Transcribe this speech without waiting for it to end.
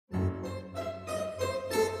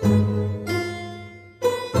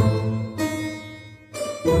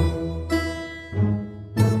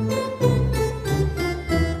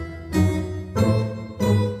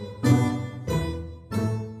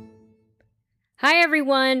Hi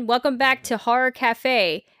everyone, welcome back to Horror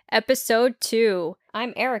Cafe, episode 2.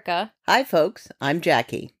 I'm Erica. Hi folks, I'm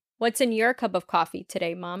Jackie. What's in your cup of coffee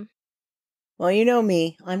today, Mom? Well, you know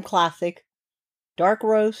me, I'm classic. Dark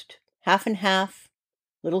roast, half and half,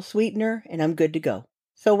 little sweetener, and I'm good to go.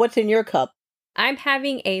 So what's in your cup? I'm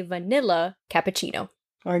having a vanilla cappuccino.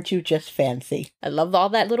 Aren't you just fancy? I love all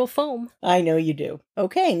that little foam. I know you do.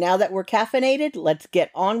 Okay, now that we're caffeinated, let's get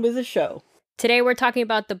on with the show. Today we're talking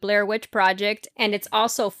about the Blair Witch Project, and it's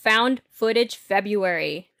also Found Footage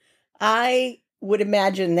February. I would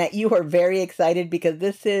imagine that you are very excited because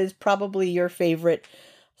this is probably your favorite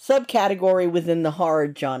subcategory within the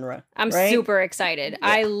horror genre. I'm right? super excited. Yeah.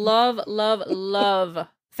 I love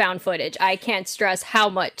found footage. I can't stress how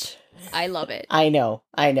much I love it. I know.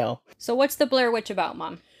 So what's the Blair Witch about,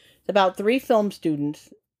 Mom? It's about 3 film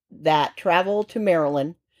students that travel to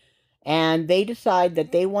Maryland, and they decide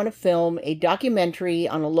that they want to film a documentary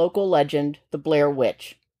on a local legend, the Blair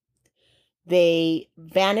Witch. They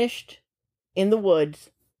vanished in the woods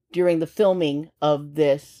during the filming of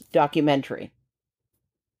this documentary.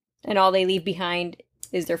 And all they leave behind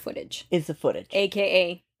is their footage. Is the footage.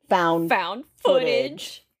 AKA found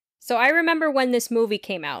footage. So I remember when this movie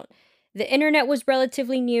came out. The internet was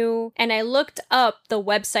relatively new, and I looked up the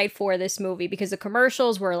website for this movie because the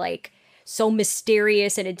commercials were like so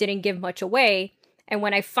mysterious and it didn't give much away. And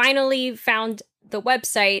when I finally found the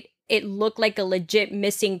website, it looked like a legit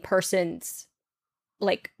missing persons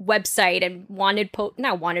like website and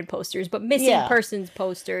not wanted posters, but missing persons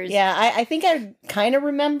posters. Yeah, I think I kind of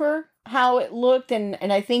remember how it looked, and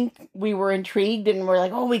I think we were intrigued and we're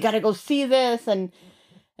like, oh, we got to go see this, and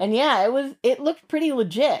yeah, it looked pretty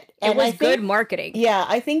legit. And it was good marketing. Yeah,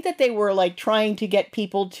 I think that they were like trying to get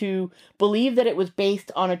people to believe that it was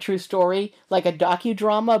based on a true story, like a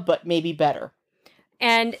docudrama, but maybe better.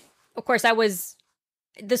 And of course,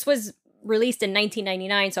 this was released in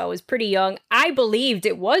 1999, so I was pretty young. I believed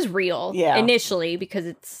it was real initially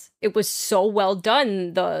because it was so well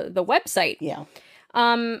done, the website. Yeah.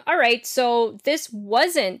 All right, so this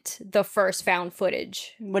wasn't the first found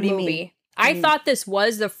footage movie. What do you mean? I thought this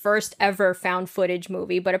was the first ever found footage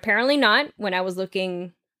movie, but apparently not when I was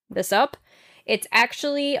looking this up. It's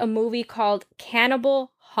actually a movie called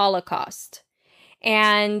Cannibal Holocaust.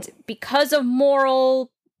 And because of moral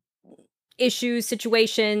issues,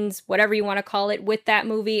 situations, whatever you want to call it, with that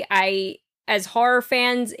movie, as horror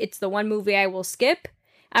fans, it's the one movie I will skip.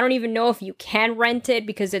 I don't even know if you can rent it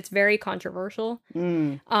because it's very controversial.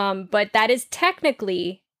 But that is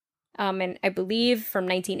technically, and I believe from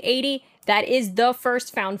 1980, that is the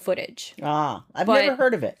first found footage. I've never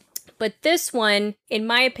heard of it. But this one, in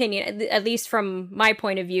my opinion, at least from my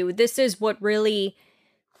point of view, this is what really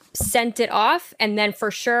sent it off. And then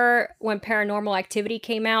for sure, when Paranormal Activity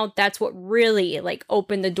came out, that's what really like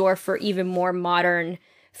opened the door for even more modern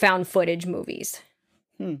found footage movies.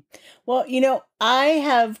 Well, you know, I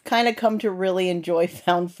have kind of come to really enjoy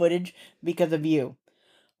found footage because of you.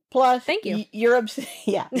 Plus, thank you.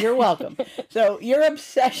 You're welcome. So your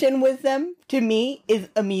obsession with them, to me, is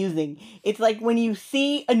amusing. It's like when you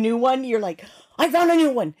see a new one, you're like, I found a new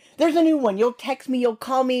one. There's a new one. You'll text me. You'll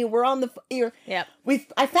call me. We're on the... Yeah.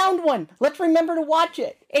 I found one. Let's remember to watch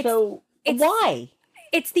it. Why?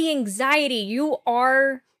 It's the anxiety. You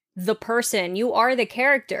are the person. You are the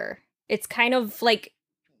character. It's kind of like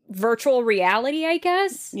virtual reality, I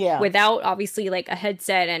guess. Yeah. Without, obviously, like a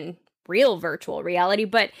headset and real virtual reality,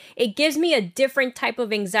 but it gives me a different type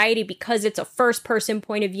of anxiety because it's a first person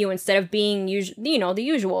point of view instead of being the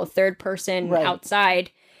usual third person outside.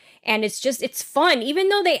 And it's fun, even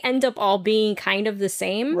though they end up all being kind of the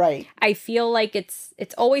same. Right. I feel like it's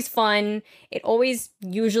always fun. It always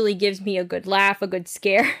usually gives me a good laugh, a good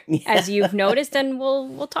scare, as you've noticed, and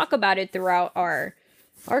we'll talk about it throughout our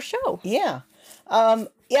show. Yeah.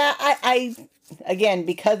 I again,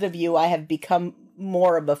 because of you, I have become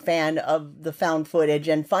more of a fan of the found footage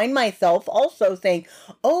and find myself also saying,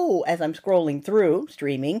 oh, as I'm scrolling through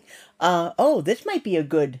streaming, this might be a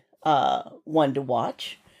good one to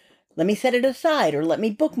watch. Let me set it aside or let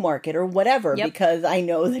me bookmark it or whatever because I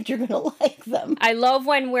know that you're going to like them. I love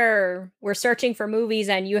when we're searching for movies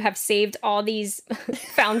and you have saved all these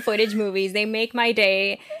found footage movies. They make my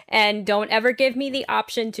day, and don't ever give me the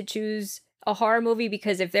option to choose a horror movie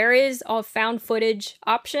because if there is a found footage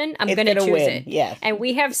option, I'm going to choose it. Yes. And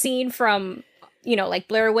we have seen from, like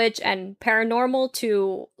Blair Witch and Paranormal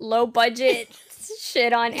to low budget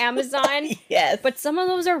shit on Amazon. Yes. But some of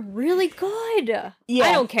those are really good. Yeah.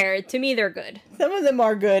 I don't care. To me, they're good. Some of them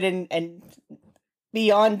are good and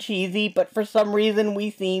beyond cheesy, but for some reason we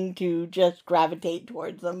seem to just gravitate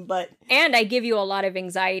towards them. But And I give you a lot of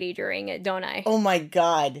anxiety during it, don't I? oh my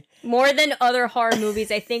God. More than other horror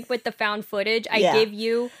movies, I think with the found footage, I give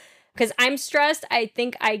you, because I'm stressed, I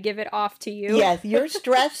think I give it off to you. Yes, your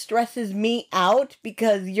stress stresses me out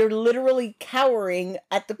because you're literally cowering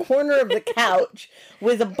at the corner of the couch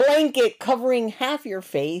with a blanket covering half your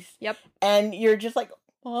face. Yep. And you're just like,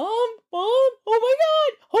 Mom, oh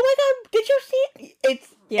my God, did you see it?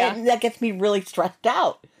 And that gets me really stressed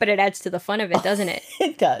out. But it adds to the fun of it, doesn't it?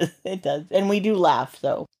 It does. And we do laugh,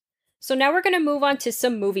 so. So now we're going to move on to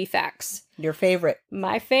some movie facts. Your favorite.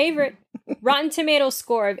 My favorite. Rotten Tomatoes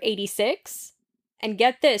score of 86. And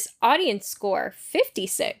get this, audience score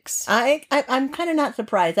 56. I'm kind of not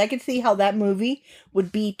surprised. I could see how that movie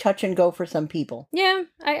would be touch and go for some people. Yeah,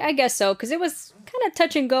 I guess so, because it was kind of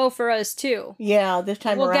touch and go for us too. Yeah, this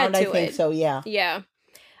time around I think so, yeah. Yeah.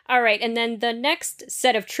 All right, and then the next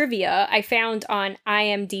set of trivia I found on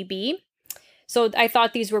IMDb. So I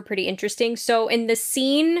thought these were pretty interesting. So in the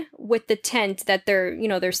scene with the tent that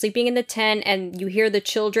they're sleeping in the tent and you hear the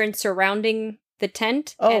children surrounding the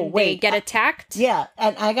tent they get attacked. Yeah,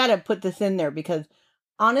 and I got to put this in there because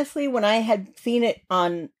honestly, when I had seen it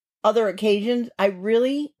on other occasions, I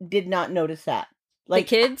really did not notice that. Like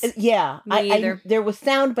the kids? Yeah. Me either. There was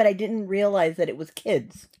sound, but I didn't realize that it was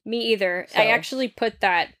kids. Me either. So. I actually put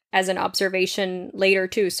that as an observation later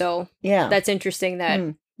too, so yeah, that's interesting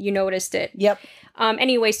that you noticed it. Yep.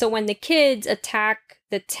 Anyway, so when the kids attack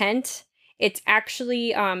the tent, it's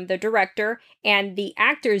actually the director and the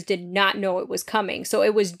actors did not know it was coming. So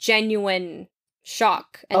it was genuine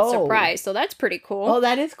shock and surprise. So that's pretty cool. Oh,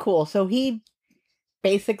 that is cool. So he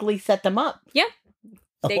basically set them up. Yeah.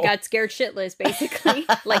 They got scared shitless, basically.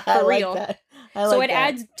 Like, for real. Like so it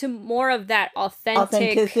adds to more of that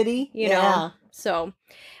authenticity. You know? So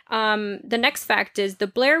the next fact is the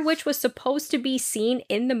Blair Witch was supposed to be seen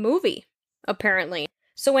in the movie, apparently.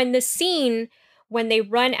 So in the scene, when they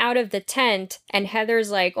run out of the tent and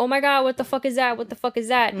Heather's like, oh my God, what the fuck is that? What the fuck is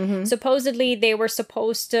that? Mm-hmm. Supposedly they were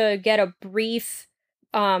supposed to get a brief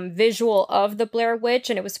visual of the Blair Witch,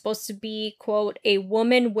 and it was supposed to be, quote, a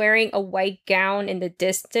woman wearing a white gown in the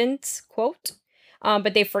distance, quote.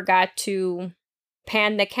 But they forgot to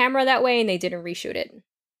pan the camera that way and they didn't reshoot it.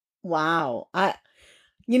 Wow.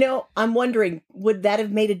 I'm wondering, would that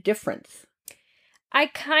have made a difference?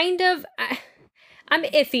 I'm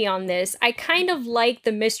iffy on this. I kind of like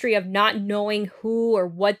the mystery of not knowing who or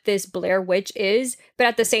what this Blair Witch is, but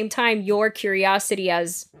at the same time, your curiosity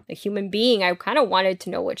as a human being, I kind of wanted to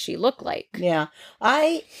know what she looked like. Yeah.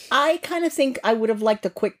 I kind of think I would have liked a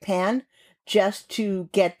quick pan just to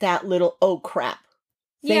get that little, oh crap.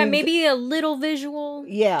 Yeah, maybe a little visual.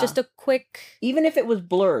 Yeah. Just a quick... Even if it was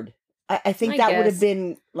blurred. I think that would have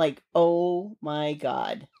been like, oh my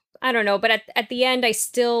God. I don't know, but at the end, I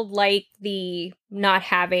still like the not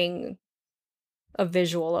having a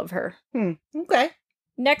visual of her. Okay.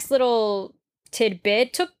 Next little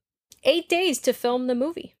tidbit, took 8 days to film the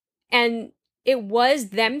movie. And it was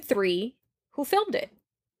them three who filmed it.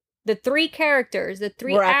 The three characters, the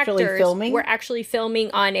three actors were actually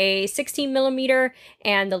filming on a 16 millimeter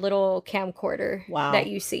and the little camcorder that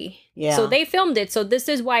you see. Yeah. So they filmed it. So this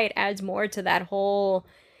is why it adds more to that whole...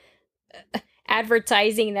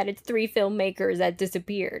 advertising that it's three filmmakers that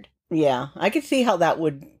disappeared. Yeah, I could see how that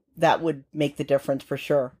would make the difference for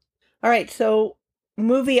sure. All right, so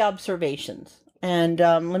movie observations. And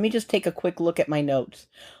let me just take a quick look at my notes.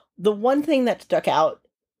 The one thing that stuck out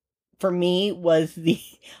for me was the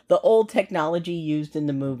old technology used in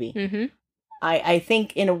the movie. Mm-hmm. I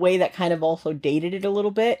think in a way that kind of also dated it a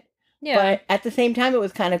little bit. Yeah. But at the same time, it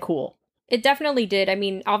was kind of cool. It definitely did. I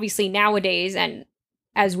mean, obviously nowadays, and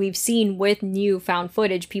as we've seen with new found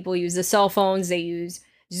footage, people use the cell phones, they use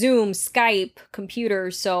Zoom, Skype,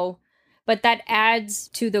 computers, but that adds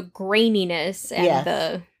to the graininess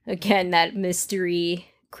and that mystery,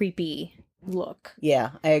 creepy look.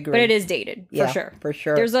 Yeah, I agree. But it is dated, for sure. For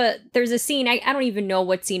sure. There's a scene, I don't even know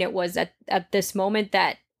what scene it was at this moment,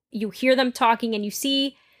 that you hear them talking and you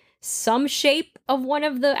see some shape of one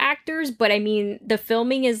of the actors, but I mean, the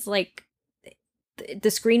filming is like,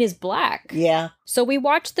 the screen is black. Yeah. So we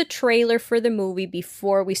watched the trailer for the movie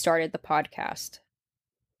before we started the podcast.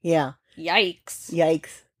 Yeah. Yikes.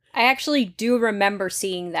 I actually do remember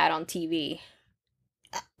seeing that on TV.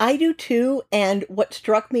 I do too, and what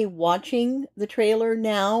struck me watching the trailer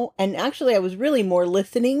now, and actually I was really more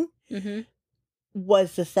listening,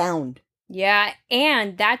 was the sound. Yeah,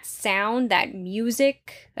 and that sound, that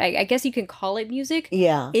music, I guess you can call it music,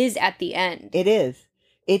 is at the end. It is.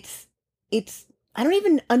 It's I don't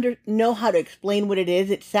even know how to explain what it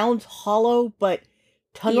is. It sounds hollow, but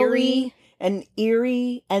tunnely and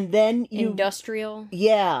eerie, and then industrial.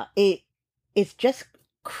 Yeah, it's just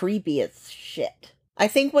creepy as shit. I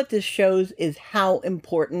think what this shows is how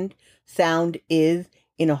important sound is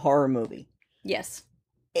in a horror movie. Yes.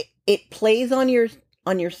 It plays on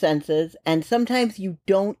your senses, and sometimes you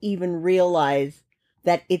don't even realize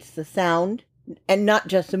that it's the sound, and not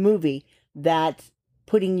just a movie, that's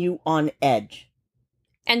putting you on edge.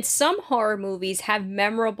 And some horror movies have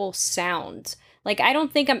memorable sounds. Like, I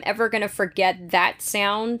don't think I'm ever going to forget that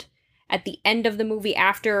sound at the end of the movie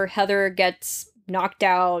after Heather gets knocked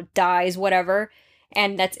out, dies, whatever.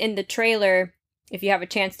 And that's in the trailer. If you have a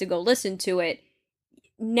chance to go listen to it.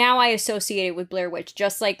 Now I associate it with Blair Witch.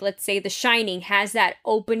 Just like, let's say, The Shining has that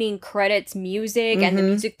opening credits music and the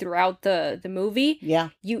music throughout the movie. Yeah.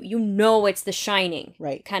 You know it's The Shining.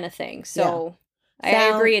 Right. Kind of thing. So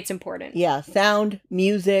yeah. I agree it's important. Yeah. Sound,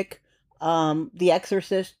 music, The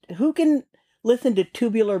Exorcist. Who can listen to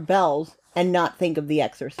Tubular Bells and not think of The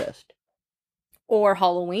Exorcist? Or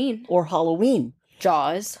Halloween.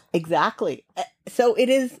 Jaws. Exactly. So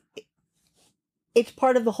it's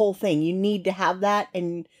part of the whole thing. You need to have that,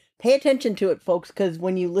 and pay attention to it, folks, because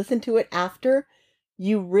when you listen to it after,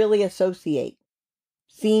 you really associate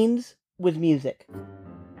scenes with music.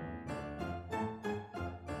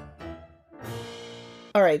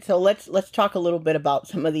 All right, so let's talk a little bit about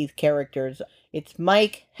some of these characters. It's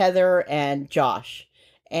Mike, Heather, and Josh.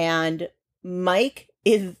 And Mike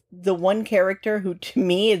is the one character who, to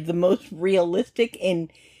me, is the most realistic in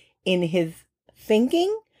his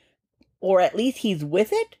thinking, or at least he's with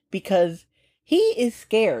it, because he is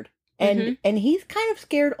scared. And he's kind of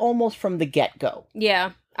scared almost from the get-go.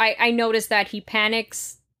 Yeah, I noticed that he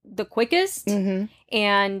panics the quickest,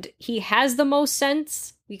 and he has the most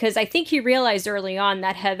sense, because I think he realized early on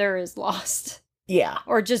that Heather is lost. Yeah.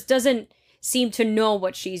 Or just doesn't seem to know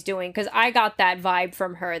what she's doing, because I got that vibe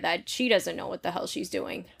from her that she doesn't know what the hell she's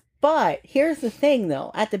doing. But here's the thing,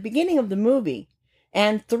 though. At the beginning of the movie,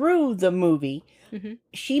 and through the movie,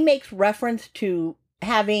 she makes reference to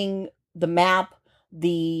having the map,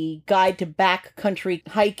 the guide to backcountry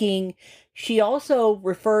hiking. She also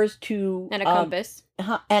refers to... And a compass.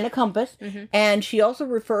 And a compass. And she also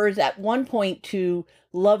refers at one point to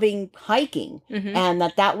loving hiking, and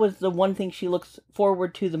that was the one thing she looks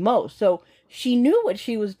forward to the most. So she knew what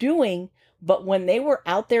she was doing, but when they were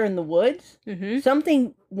out there in the woods,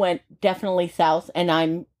 something went definitely south, and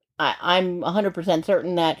I'm 100%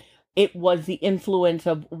 certain that it was the influence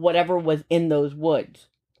of whatever was in those woods.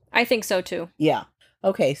 I think so too. Yeah.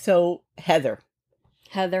 Okay, so Heather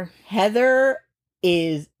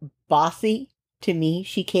is bossy to me.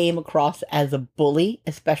 She came across as a bully,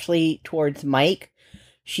 especially towards Mike.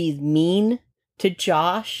 She's mean to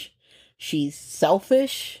Josh. She's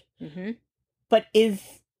selfish. But is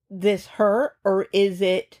this her, or is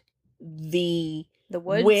it the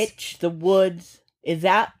woods? Witch, the woods? Is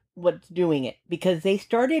that what's doing it? Because they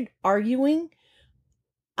started arguing,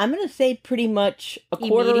 I'm going to say pretty much a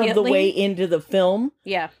quarter of the way into the film.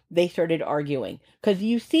 Yeah. They started arguing. Because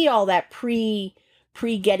you see all that pre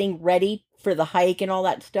getting ready for the hike and all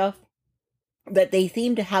that stuff, that they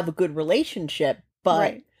seem to have a good relationship,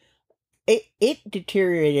 but it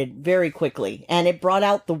deteriorated very quickly, and it brought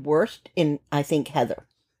out the worst in, I think, Heather.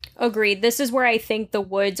 Agreed. This is where I think the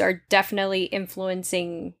woods are definitely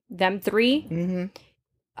influencing them three.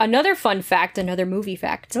 Another fun fact, another movie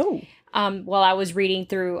fact, while I was reading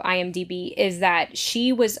through IMDb, is that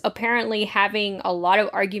she was apparently having a lot of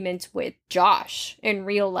arguments with Josh in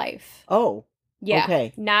real life. Oh. Yeah.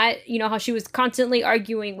 Okay. Not, you know, how she was constantly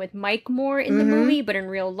arguing with Mike more in the movie, but in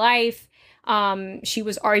real life, she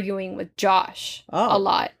was arguing with Josh a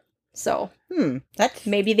lot. So that's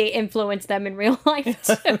maybe they influenced them in real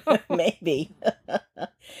life too. Maybe.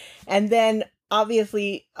 And then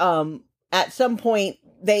obviously, at some point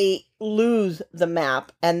they lose the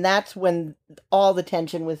map, and that's when all the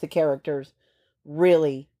tension with the characters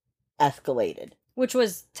really escalated. Which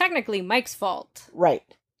was technically Mike's fault. Right.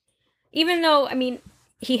 Even though, I mean,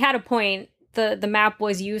 he had a point. The map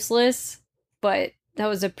was useless, but that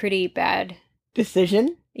was a pretty bad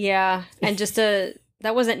decision. Yeah, and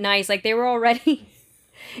that wasn't nice. Like, they were already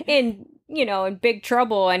in big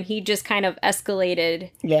trouble, and he just kind of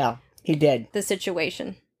escalated. Yeah, he did. The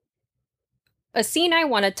situation. A scene I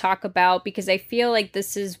want to talk about, because I feel like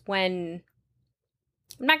this is when,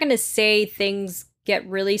 I'm not going to say things get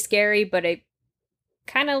really scary, but it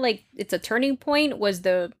kind of like, it's a turning point, was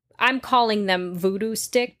I'm calling them voodoo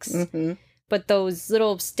sticks, but those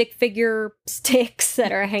little stick figure sticks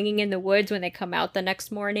that are hanging in the woods when they come out the next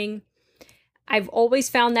morning. I've always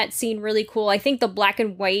found that scene really cool. I think the black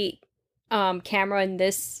and white camera in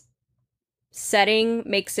this setting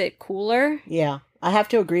makes it cooler. Yeah, I have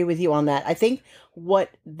to agree with you on that. I think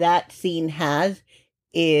what that scene has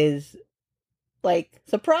is like,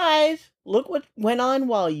 surprise, look what went on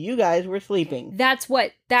while you guys were sleeping. That's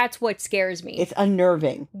what scares me. It's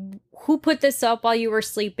unnerving. Who put this up while you were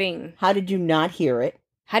sleeping? How did you not hear it?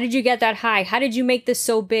 How did you get that high? How did you make this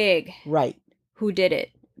so big? Right. Who did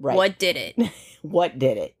it? Right. What did it? What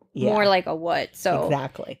did it? Yeah. More like a what. So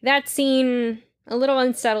exactly. That scene, a little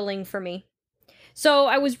unsettling for me. So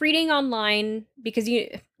I was reading online because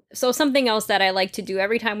something else that I like to do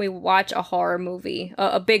every time we watch a horror movie,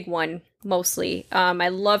 a big one mostly, I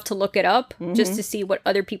love to look it up just to see what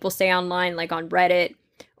other people say online, like on Reddit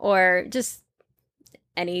or just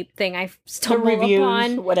anything I stumble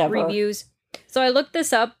upon. Whatever. Reviews. So I looked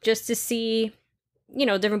this up just to see,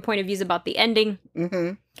 different point of views about the ending.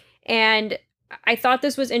 Mm-hmm. And I thought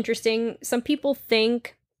this was interesting. Some people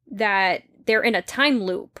think that they're in a time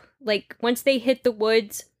loop. Like, once they hit the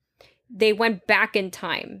woods, they went back in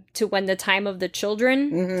time to when the time of the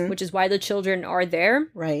children, which is why the children are there.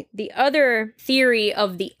 Right. The other theory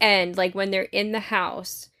of the end, like when they're in the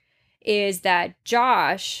house, is that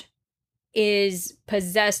Josh is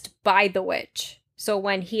possessed by the witch. So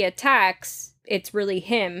when he attacks, it's really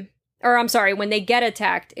him. Or I'm sorry, when they get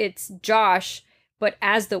attacked, it's Josh, but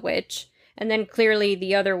as the witch. And then clearly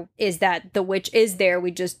the other is that the witch is there,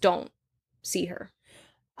 we just don't see her.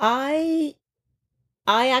 I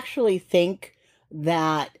actually think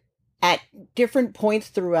that at different points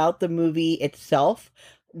throughout the movie itself,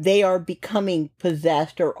 they are becoming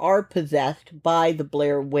possessed or are possessed by the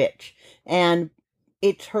Blair Witch. And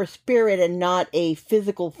it's her spirit and not a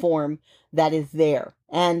physical form that is there.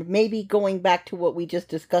 And maybe going back to what we just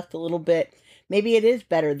discussed a little bit, maybe it is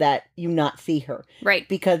better that you not see her. Right.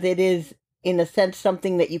 Because it is, in a sense,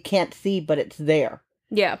 something that you can't see, but it's there.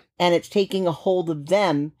 Yeah. And it's taking a hold of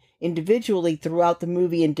them individually throughout the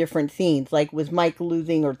movie in different scenes. Like, was Mike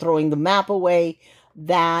losing or throwing the map away?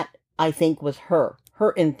 That, I think, was her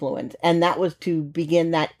influence. And that was to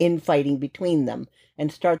begin that infighting between them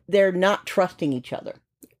and start, they're not trusting each other.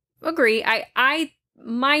 Agree.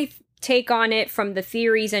 My take on it from the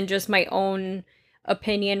theories and just my own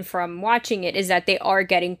opinion from watching it is that they are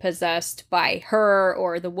getting possessed by her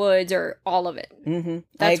or the woods or all of it. Mm-hmm.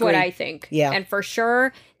 That's what I think. Yeah. And for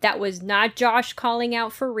sure, that was not Josh calling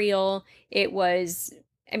out for real. It was,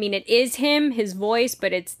 it is him, his voice,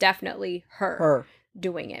 but it's definitely her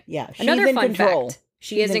doing it. Yeah. She's Another in fun control. fact.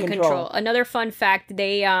 She is in control. Another fun fact,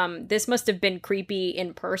 they this must have been creepy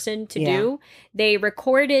in person to do. They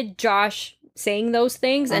recorded Josh saying those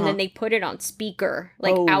things and then they put it on speaker,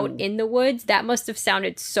 like out in the woods. That must have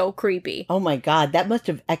sounded so creepy. Oh my god, that must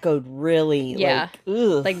have echoed really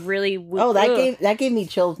like really that gave me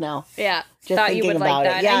chills now. Yeah. Just thought you would like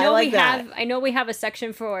that. Yeah, I know we have a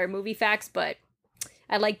section for movie facts, but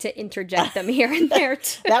I like to interject them here and there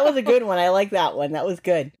too. That was a good one. I like that one. That was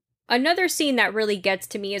good. Another scene that really gets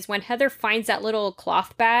to me is when Heather finds that little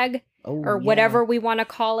cloth bag or whatever we want to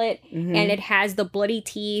call it, and it has the bloody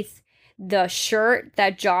teeth, the shirt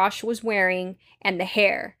that Josh was wearing, and the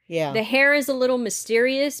hair. Yeah. The hair is a little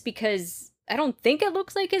mysterious because I don't think it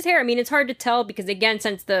looks like his hair. It's hard to tell because, again,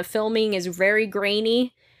 since the filming is very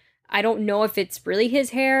grainy, I don't know if it's really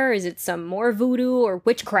his hair. Is it some more voodoo or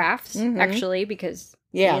witchcraft, actually, because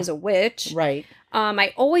he is a witch. Right.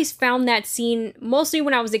 I always found that scene, mostly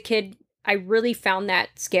when I was a kid, I really found that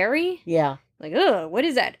scary. Yeah. Like, ugh, what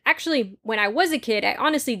is that? Actually, when I was a kid, I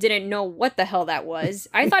honestly didn't know what the hell that was.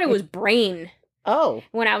 I thought it was brain. Oh.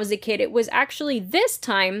 When I was a kid. It was actually this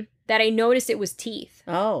time that I noticed it was teeth.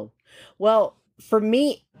 Oh. Well, for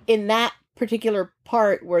me, in that particular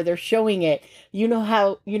part where they're showing it, you know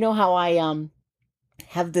how I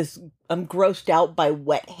have this, I'm grossed out by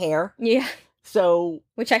wet hair? Yeah. So,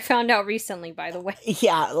 which I found out recently, by the way.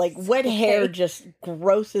 Yeah, like wet hair just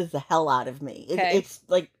grosses the hell out of me. It's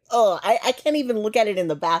like, I can't even look at it in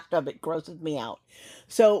the bathtub. It grosses me out.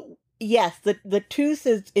 So yes, the tooth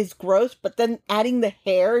is gross, but then adding the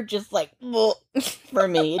hair just like for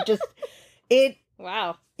me,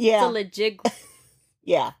 wow. Yeah, it's a legit.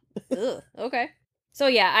 Yeah. Ugh, okay. So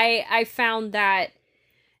yeah, I found that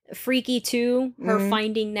freaky too. Her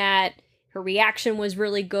finding that. Her reaction was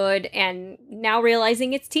really good, and now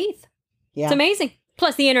realizing it's teeth. Yeah. It's amazing.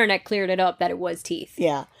 Plus, the internet cleared it up that it was teeth.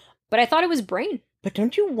 Yeah. But I thought it was brain. But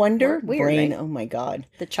don't you wonder, weird, brain, right? Oh my god.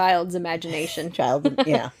 The child's imagination.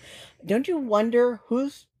 Yeah. Don't you wonder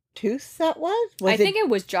whose tooth that was? I think it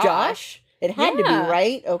was Josh. It had to be,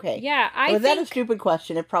 right? Okay. Yeah, Was that a stupid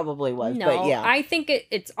question? It probably was, no, but yeah. I think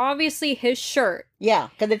it's obviously his shirt. Yeah,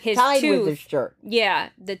 because it's tied with his shirt.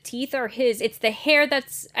 Yeah, the teeth are his. It's the hair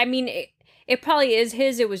that's, It probably is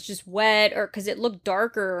his. It was just wet, or because it looked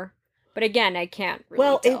darker. But again, I can't really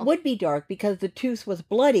Well, tell. it would be dark because the tooth was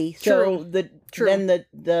bloody, True. so then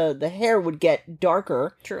the hair would get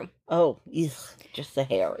darker. True. Oh, ugh, just the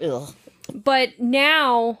hair. Ugh. But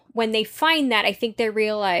now, when they find that, I think they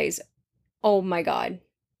realize, oh my God,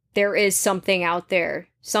 there is something out there.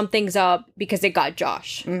 Something's up because it got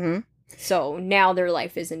Josh. Mm-hmm. So now their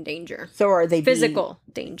life is in danger. So are they Physical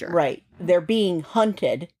danger. Right. They're being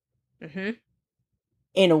hunted Mm-hmm.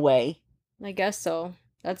 in a way. I guess so.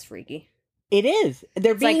 That's freaky. It is.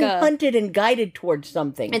 They're It's being like hunted and guided towards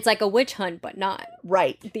something. It's like a witch hunt, but not.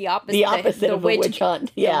 Right. The opposite. The opposite of a witch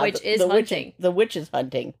hunt. Yeah. The witch is hunting. The witch is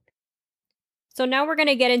hunting. So now we're going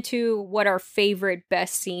to get into what our favorite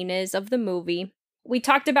best scene is of the movie. We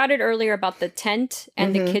talked about it earlier about the tent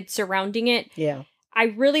and the kids surrounding it. Yeah. I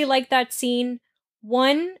really like that scene.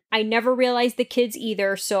 One, I never realized the kids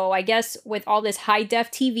either. So I guess with all this high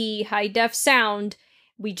def TV, high def sound,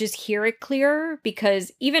 we just hear it clearer,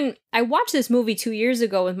 because even I watched this movie 2 years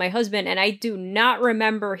ago with my husband and I do not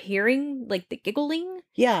remember hearing like the giggling.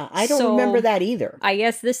 Yeah, I don't remember that either. I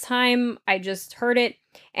guess this time I just heard it.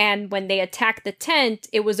 And when they attacked the tent,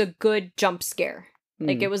 it was a good jump scare.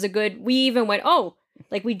 Like it was a good, we even went, oh,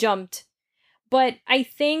 like we jumped. But I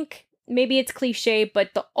think maybe it's cliche,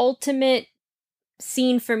 but the ultimate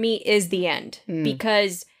scene for me is the end,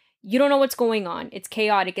 because you don't know what's going on. It's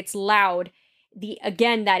chaotic. It's loud.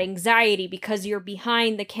 Again, that anxiety because you're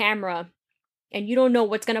behind the camera and you don't know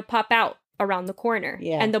what's going to pop out around the corner.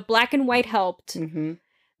 Yeah. And the black and white helped. Mm-hmm.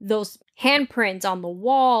 Those handprints on the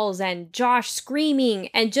walls and Josh screaming,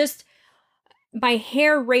 and just my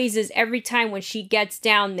hair raises every time when she gets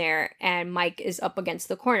down there and Mike is up against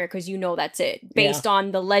the corner, because you know that's it, based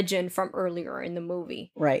on the legend from earlier in the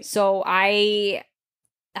movie. Right. So I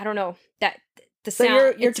don't know, that the sound.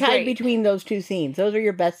 So you're tied great between those two scenes. Those are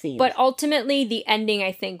your best scenes. But ultimately, the ending,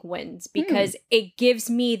 I think, wins, because it gives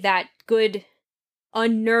me that good,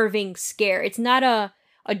 unnerving scare. It's not a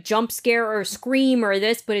jump scare or a scream or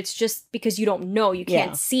this, but it's just because you don't know, you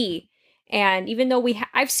can't see. And even though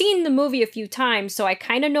I've seen the movie a few times, so I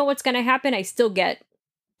kind of know what's going to happen, I still get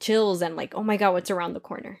chills and like, oh my God, what's around the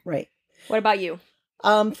corner? Right. What about you?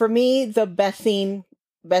 For me, the best scene,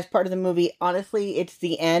 best part of the movie, honestly, it's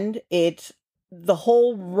the end. It's the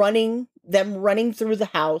whole them running through the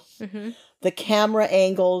house, the camera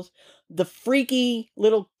angles, the freaky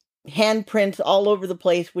little handprints all over the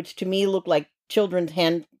place, which to me look like children's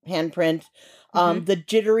handprints. The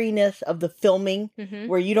jitteriness of the filming,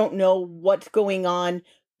 where you don't know what's going on.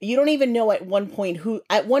 You don't even know at one point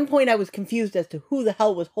at one point I was confused as to who the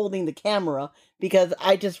hell was holding the camera, because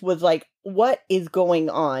I just was like, what is going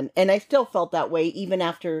on? And I still felt that way even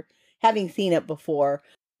after having seen it before.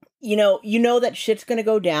 You know that shit's going to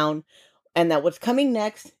go down, and that what's coming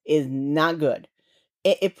next is not good.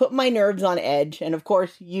 It put my nerves on edge, and of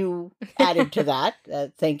course you added to that.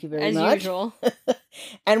 Thank you very much. As usual.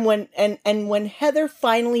 And when Heather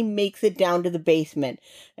finally makes it down to the basement,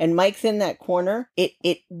 and Mike's in that corner,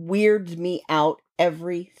 it weirds me out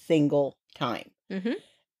every single time.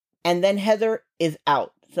 And then Heather is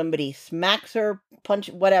out. Somebody smacks her,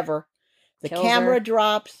 whatever. The camera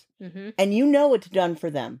drops, and you know it's done for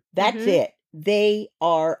them. That's it. They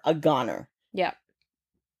are a goner. Yeah.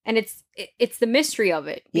 And it's the mystery of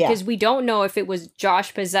it, because we don't know if it was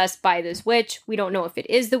Josh possessed by this witch. We don't know if it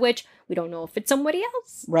is the witch. We don't know if it's somebody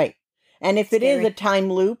else. Right. And if it is a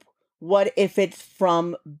time loop, what if it's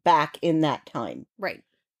from back in that time? Right.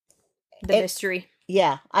 The mystery.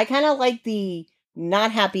 Yeah. I kind of like the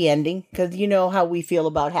not happy ending, because you know how we feel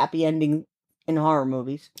about happy ending in horror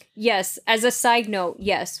movies. Yes. As a side note,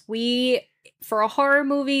 yes. For a horror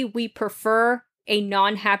movie, we prefer a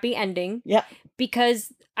non-happy ending. Yeah.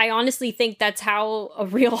 Because I honestly think that's how a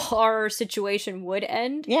real horror situation would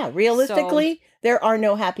end. Yeah, realistically, there are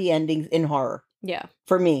no happy endings in horror. Yeah.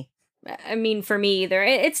 For me. I mean, for me either.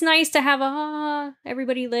 It's nice to have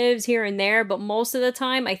everybody lives here and there, but most of the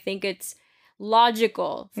time I think it's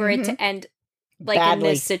logical for it to end like badly.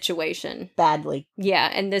 In this situation. Badly. Yeah,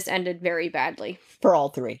 and this ended very badly. For all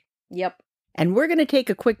three. Yep. And we're going to take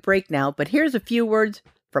a quick break now, but here's a few words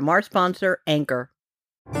from our sponsor, Anchor.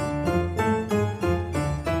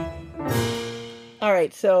 All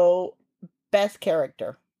right, so best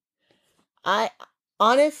character. I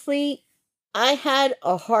had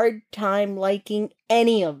a hard time liking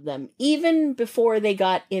any of them, even before they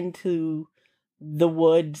got into the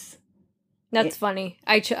woods. That's funny.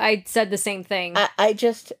 I said the same thing. But I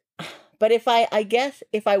guess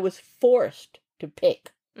if I was forced to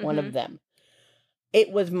pick one of them,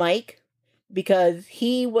 it was Mike, because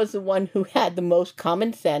he was the one who had the most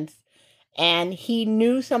common sense And he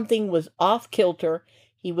knew something was off kilter.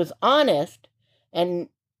 He was honest, and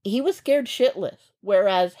he was scared shitless.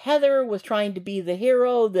 Whereas Heather was trying to be the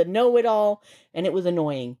hero, the know-it-all, and it was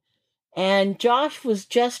annoying. And Josh was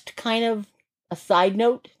just kind of a side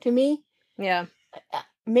note to me. Yeah.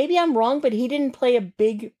 Maybe I'm wrong, but he didn't play a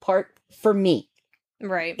big part for me.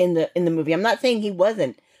 Right. In the movie. I'm not saying he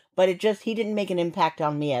wasn't, but he didn't make an impact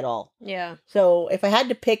on me at all. Yeah. So if I had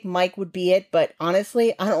to pick, Mike would be it, but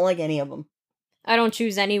honestly, I don't like any of them. I don't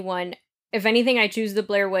choose anyone. If anything, I choose the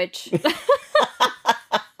Blair Witch.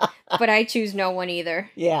 But I choose no one either.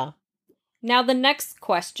 Yeah. Now the next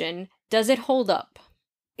question, does it hold up?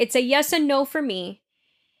 It's a yes and no for me.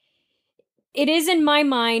 It is in my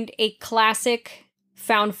mind a classic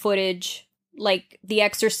found footage. Like The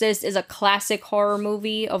Exorcist is a classic horror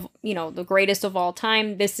movie of, the greatest of all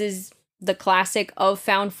time. This is the classic of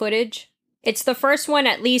found footage. It's the first one,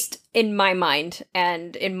 at least in my mind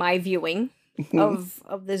and in my viewing of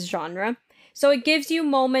this genre. So it gives you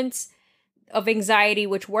moments of anxiety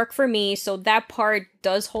which work for me, so that part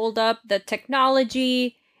does hold up. The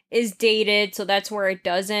technology is dated, so that's where it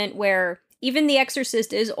doesn't, where even The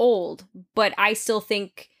Exorcist is old, but I still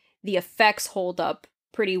think the effects hold up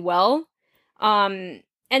pretty well. And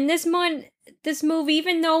this movie,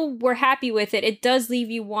 even though we're happy with it, it does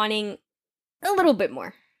leave you wanting a little bit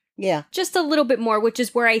more. Yeah. Just a little bit more, which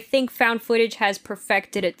is where I think found footage has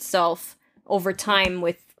perfected itself over time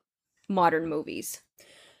with modern movies.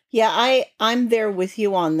 Yeah, I'm there with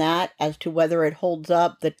you on that as to whether it holds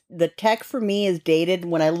up. The tech for me is dated.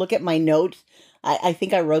 When I look at my notes, I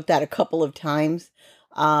think I wrote that a couple of times.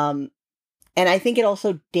 And I think it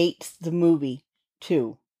also dates the movie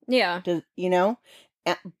too. Yeah.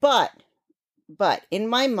 But in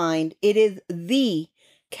my mind, it is the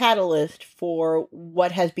catalyst for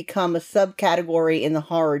what has become a subcategory in the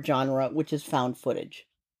horror genre, which is found footage.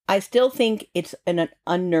 I still think it's an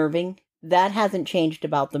unnerving. That hasn't changed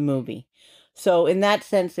about the movie. So in that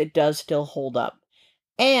sense, it does still hold up.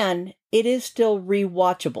 And it is still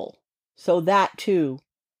rewatchable. So that too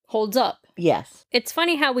holds up. Yes. It's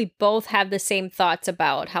funny how we both have the same thoughts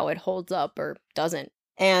about how it holds up or doesn't.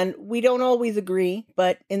 And we don't always agree,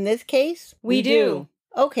 but in this case, we do.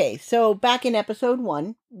 Okay, so back in episode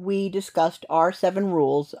 1, we discussed our 7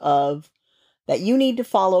 rules that you need to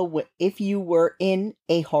follow if you were in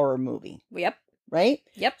a horror movie. Yep. Right?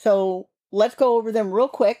 Yep. So let's go over them real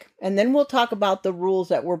quick, and then we'll talk about the rules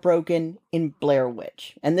that were broken in Blair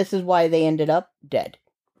Witch. And this is why they ended up dead.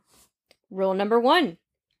 Rule number 1,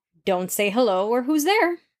 don't say hello or who's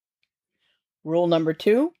there. Rule number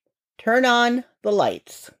 2, turn on the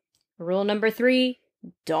lights. Rule number 3,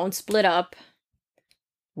 don't split up.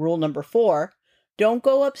 Rule number 4, don't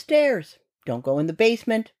go upstairs. Don't go in the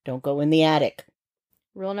basement. Don't go in the attic.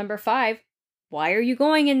 Rule number 5, why are you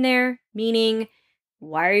going in there? Meaning,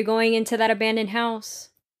 why are you going into that abandoned house?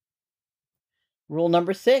 Rule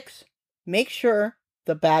number 6, make sure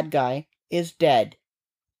the bad guy is dead.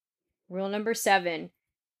 Rule number 7,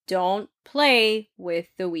 don't play with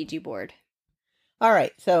the Ouija board. All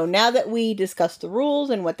right, so now that we discussed the rules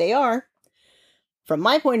and what they are, from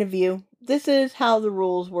my point of view, this is how the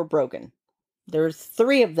rules were broken. There's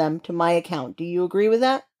 3 of them to my account. Do you agree with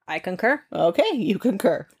that? I concur. Okay, you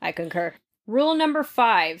concur. I concur. Rule number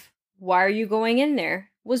 5, why are you going in there,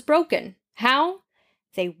 was broken. How?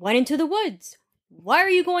 They went into the woods. Why are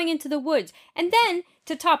you going into the woods? And then,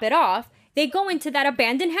 to top it off, they go into that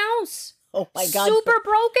abandoned house. Oh my God. Super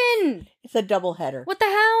broken. It's a double header. What the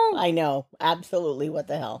hell? I know. Absolutely. What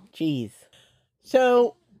the hell? Jeez.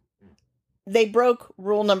 So, they broke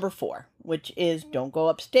rule number 4, which is don't go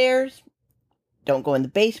upstairs, don't go in the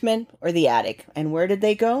basement or the attic. And where did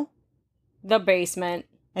they go? The basement.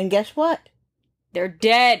 And guess what? They're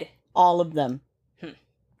dead. All of them.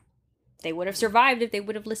 They would have survived if they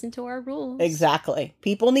would have listened to our rules. Exactly.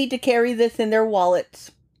 People need to carry this in their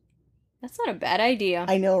wallets. That's not a bad idea.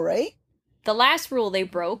 I know, right? The last rule they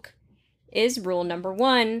broke is rule number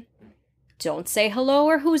 1. Don't say hello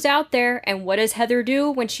or who's out there. And what does Heather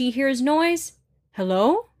do when she hears noise?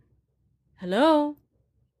 Hello? Hello?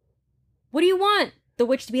 What do you want? The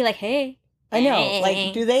witch to be like, hey. I know.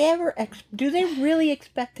 Like, do they really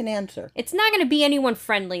expect an answer? It's not going to be anyone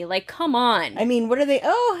friendly. Like, come on. I mean, what are they?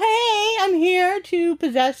 Oh, hey, I'm here to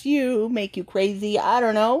possess you, make you crazy. I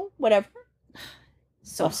don't know. Whatever.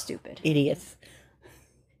 So stupid. Idiots.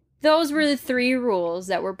 Those were the 3 rules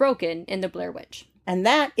that were broken in the Blair Witch. And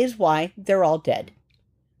that is why they're all dead.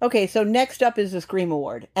 Okay, so next up is the Scream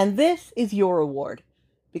Award. And this is your award.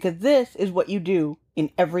 Because this is what you do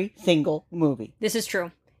in every single movie. This is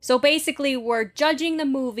true. So basically, we're judging the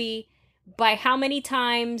movie by how many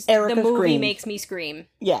times Erica the movie screams. makes me scream.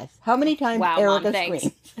 Yes. How many times Wow, Erica Mom, thanks.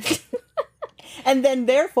 screams? And then,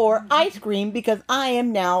 therefore, I scream because I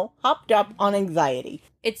am now hopped up on anxiety.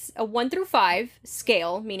 It's a 1 through 5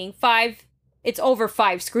 scale, meaning 5, it's over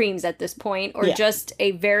 5 screams at this point, or Yeah. just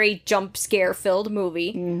a very jump scare filled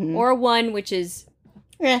movie, Mhm. or a 1, which is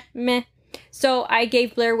meh. So I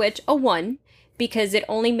gave Blair Witch a 1 because it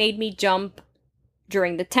only made me jump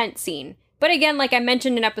during the tent scene. But again, like I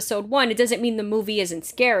mentioned in episode 1, it doesn't mean the movie isn't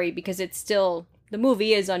scary because it's still, the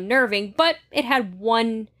movie is unnerving, but it had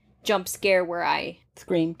one jump scare where I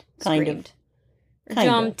Screamed. screamed. Or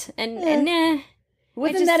Jumped, and nah.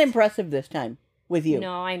 Wasn't that impressive this time with you?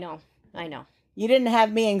 No, I know. You didn't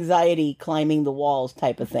have me anxiety climbing the walls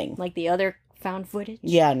type of thing. Like the other found footage?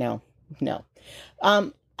 Yeah, no.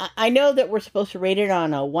 I know that we're supposed to rate it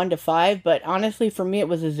on a 1 to 5, but honestly, for me, it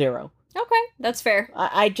was a 0. Okay, that's fair.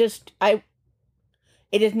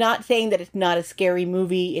 It is not saying that it's not a scary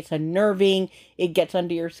movie. It's unnerving. It gets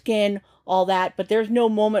under your skin, all that. But there's no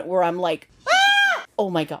moment where I'm like, ah! Oh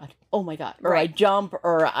my God. Or Right. I jump,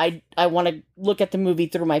 or I want to look at the movie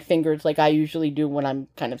through my fingers like I usually do when I'm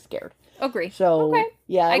kind of scared. Agree. So, okay.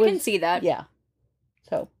 yeah. I can see that. Yeah.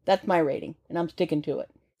 So, that's my rating, and I'm sticking to it.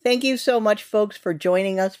 Thank you so much, folks, for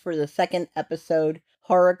joining us for the second episode,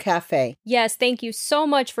 Horror Cafe. Yes, thank you so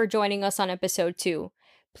much for joining us on episode 2.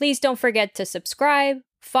 Please don't forget to subscribe,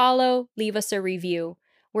 follow, leave us a review.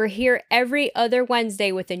 We're here every other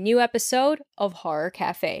Wednesday with a new episode of Horror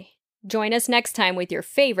Cafe. Join us next time with your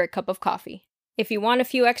favorite cup of coffee. If you want a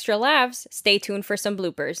few extra laughs, stay tuned for some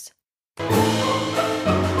bloopers.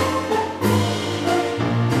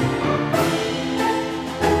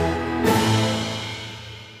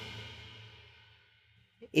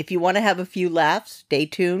 If you want to have a few laughs, stay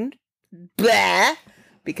tuned. Blah!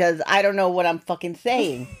 Because I don't know what I'm fucking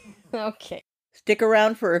saying. Okay. Stick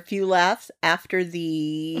around for a few laughs after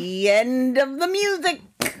the end of the music.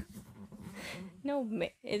 No,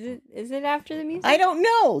 is it after the music? I don't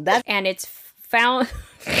know. And it's found.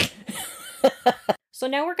 So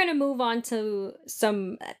now we're gonna move on to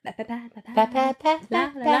some. We're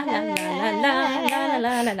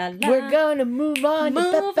gonna move on.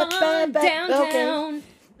 Move on downtown. Okay.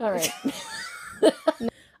 All right.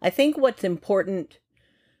 I think what's important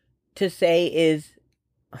to say is,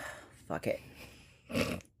 fuck it.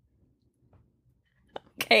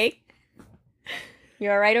 Okay. You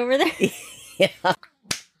all right over there? Yeah.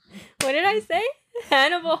 What did I say?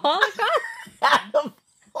 Hannibal Holocaust?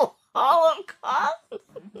 Holocaust?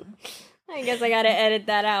 I guess I gotta edit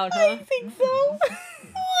that out, huh? I think so.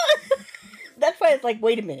 That's why it's like,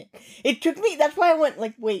 wait a minute. It took me, that's why I went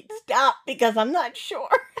like, wait, stop, because I'm not sure.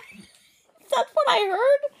 That's what I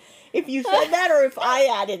heard. If you said that or if I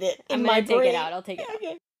added it in my brain. I'm gonna take it out. I'll take it out.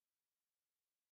 Okay.